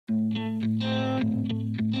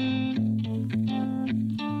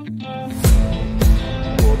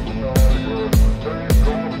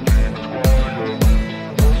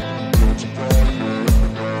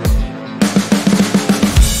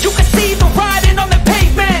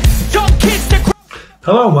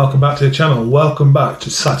Hello and welcome back to the channel. Welcome back to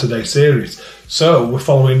Saturday series. So we're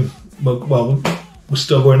following, well, we're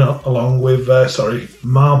still going along with,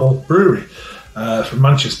 Marble Brewery from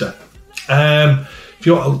Manchester. If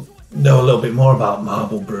you want to know a little bit more about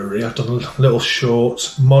Marble Brewery, I've done a little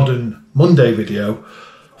short modern Monday video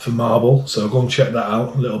for Marble, so go and check that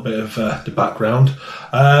out, a little bit of the background.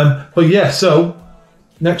 But yeah, so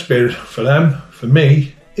next beer for them, for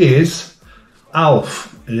me, is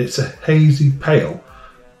ALF, and it's a hazy pale,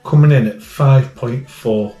 coming in at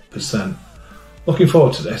 5.4%. Looking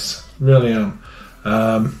forward to this, really am.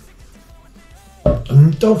 I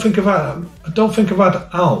don't think I've had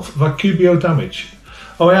ALF. I've had QBO damage.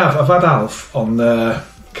 Oh, I have. I've had ALF on the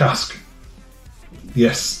cask.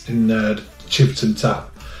 Yes, in the Chiverton tap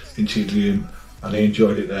in Chidlium, and I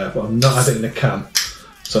enjoyed it there. But I've not had it in a can.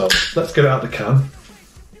 So let's get it out of the can.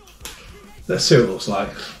 Let's see what it looks like.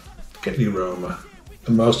 Get the aroma,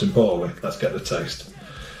 and most importantly, let's get the taste.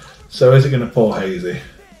 So is it going to pour hazy?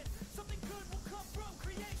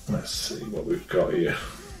 Let's see what we've got here.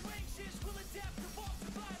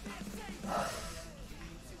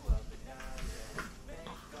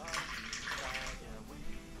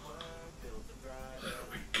 There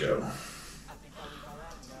we go.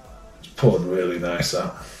 It's poured really nice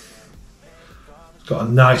out. It's got a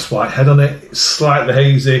nice white head on it. It's slightly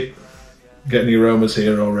hazy. Getting the aromas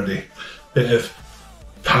here already. Bit of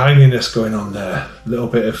pininess going on there, a little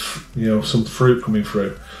bit of, some fruit coming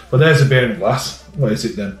through. But there's a beer in a glass. What is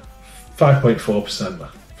it then? 5.4%. I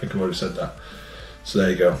think I've already said that. So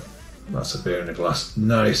there you go. That's a beer in a glass.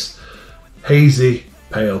 Nice, hazy,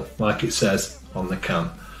 pale, like it says on the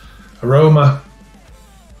can. Aroma.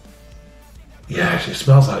 Yeah, it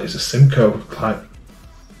smells like it's a Simcoe. Like a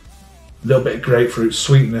little bit of grapefruit,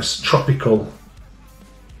 sweetness, tropical,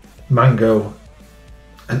 mango,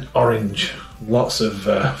 and orange. Lots of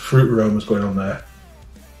fruit aromas going on there.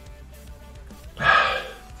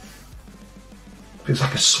 It's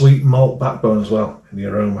like a sweet malt backbone as well in the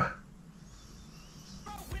aroma.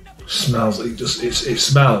 Smells, it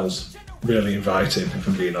smells really inviting, if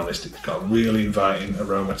I'm being honest. It's got a really inviting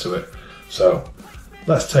aroma to it. So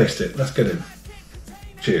let's taste it. Let's get in.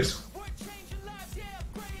 Cheers.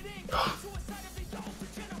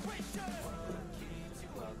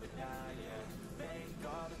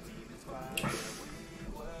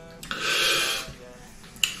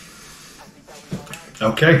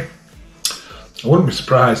 Okay, I wouldn't be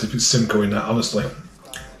surprised if it's Simcoe in that, honestly.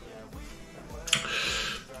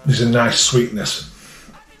 There's a nice sweetness,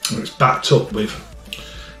 and it's backed up with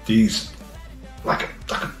these, like a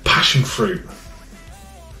passion fruit,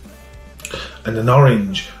 and an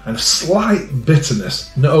orange, and a slight bitterness.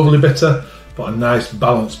 Not overly bitter, but a nice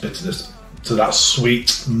balanced bitterness to that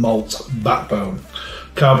sweet malt backbone.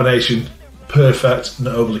 Carbonation, perfect,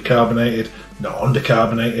 not overly carbonated, not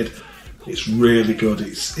undercarbonated. It's really good.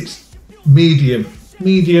 It's medium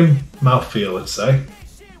mouthfeel, I'd say.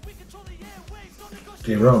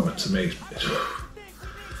 The aroma to me,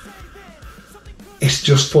 it's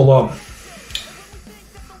just full on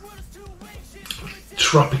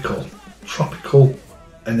tropical,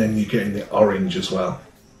 and then you're getting the orange as well.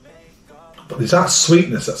 But there's that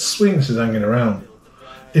sweetness is hanging around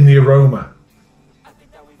in the aroma.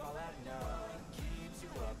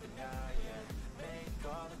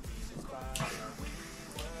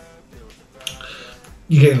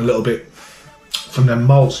 You're getting a little bit from them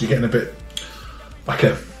malts, you're getting a bit like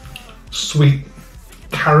a sweet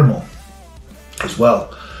caramel as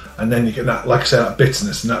well. And then you get that, like I say, that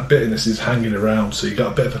bitterness, and that bitterness is hanging around, so you've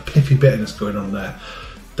got a bit of a piffy bitterness going on there.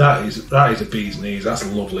 That is a bee's knees. That's a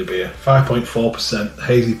lovely beer. 5.4%,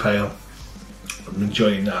 hazy pale. I'm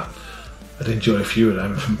enjoying that. I'd enjoy a few of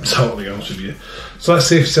them, if I'm totally honest with you. So let's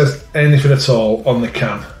see if it says anything at all on the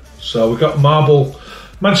can. So we've got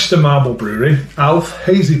Manchester Marble Brewery, ALF,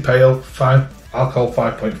 hazy pale, alcohol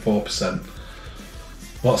 5.4%.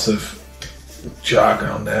 Lots of jargon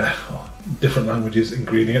on there, different languages,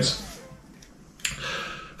 ingredients.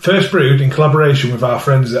 First brewed in collaboration with our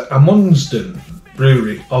friends at Amundsden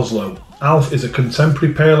Brewery, Oslo. ALF is a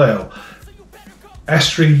contemporary pale ale.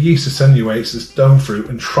 Estery yeast attenuates the stone fruit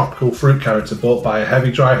and tropical fruit character brought by a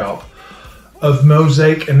heavy dry hop of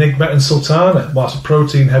Mosaic, Enigma and Sultana, whilst a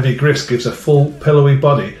protein-heavy grist gives a full, pillowy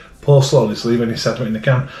body. Pour slowly to leave any sediment in the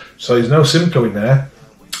can. So there's no Simcoe in there.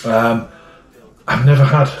 I've never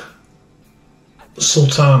had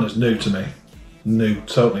Sultana's new to me. New,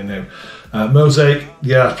 totally new. Mosaic,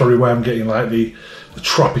 yeah, that's probably where I'm getting like the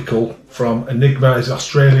tropical from. Enigma is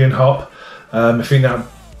Australian hop. I think that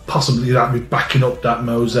possibly that'd be backing up that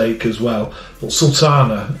Mosaic as well. But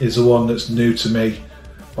Sultana is the one that's new to me.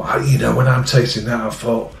 But when I'm tasting that, I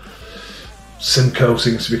thought Simcoe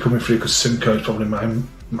seems to be coming through, because Simcoe is probably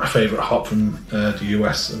my favourite hop from the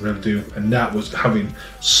US. I really do. And that was having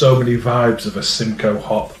so many vibes of a Simcoe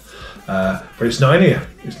hop, but it's not in here.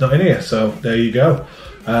 It's not in here. So there you go.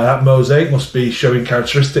 That mosaic must be showing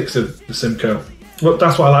characteristics of the Simcoe. Look,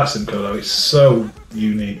 that's why I like Simcoe though. It's so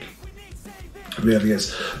unique. It really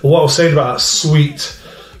is. But what I was saying about that sweet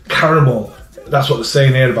caramel, that's what they're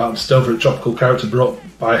saying here about the stovetop tropical character brought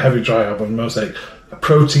by heavy dry hop and mosaic. A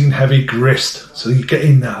protein heavy grist. So you're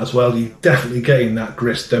getting that as well. You're definitely getting that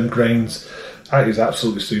grist, them grains. That is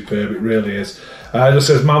absolutely superb. It really is. It just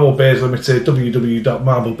says Marble Beers Limited,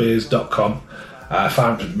 www.marblebeers.com.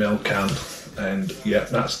 500ml can. And yeah,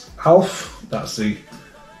 that's ALF. That's the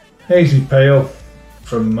hazy pale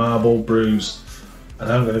from Marble Brews. And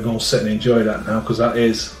I'm going to go and sit and enjoy that now, because that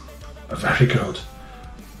is a very good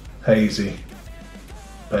hazy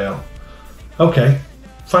pale. Okay,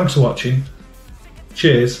 thanks for watching.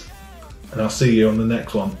 Cheers, and I'll see you on the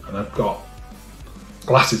next one. And I've got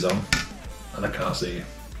glasses on and I can't see you.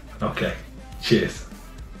 Okay, cheers.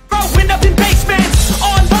 Growing up in basements,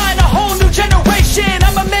 online a whole new generation.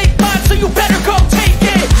 I'ma make mine, so you better go take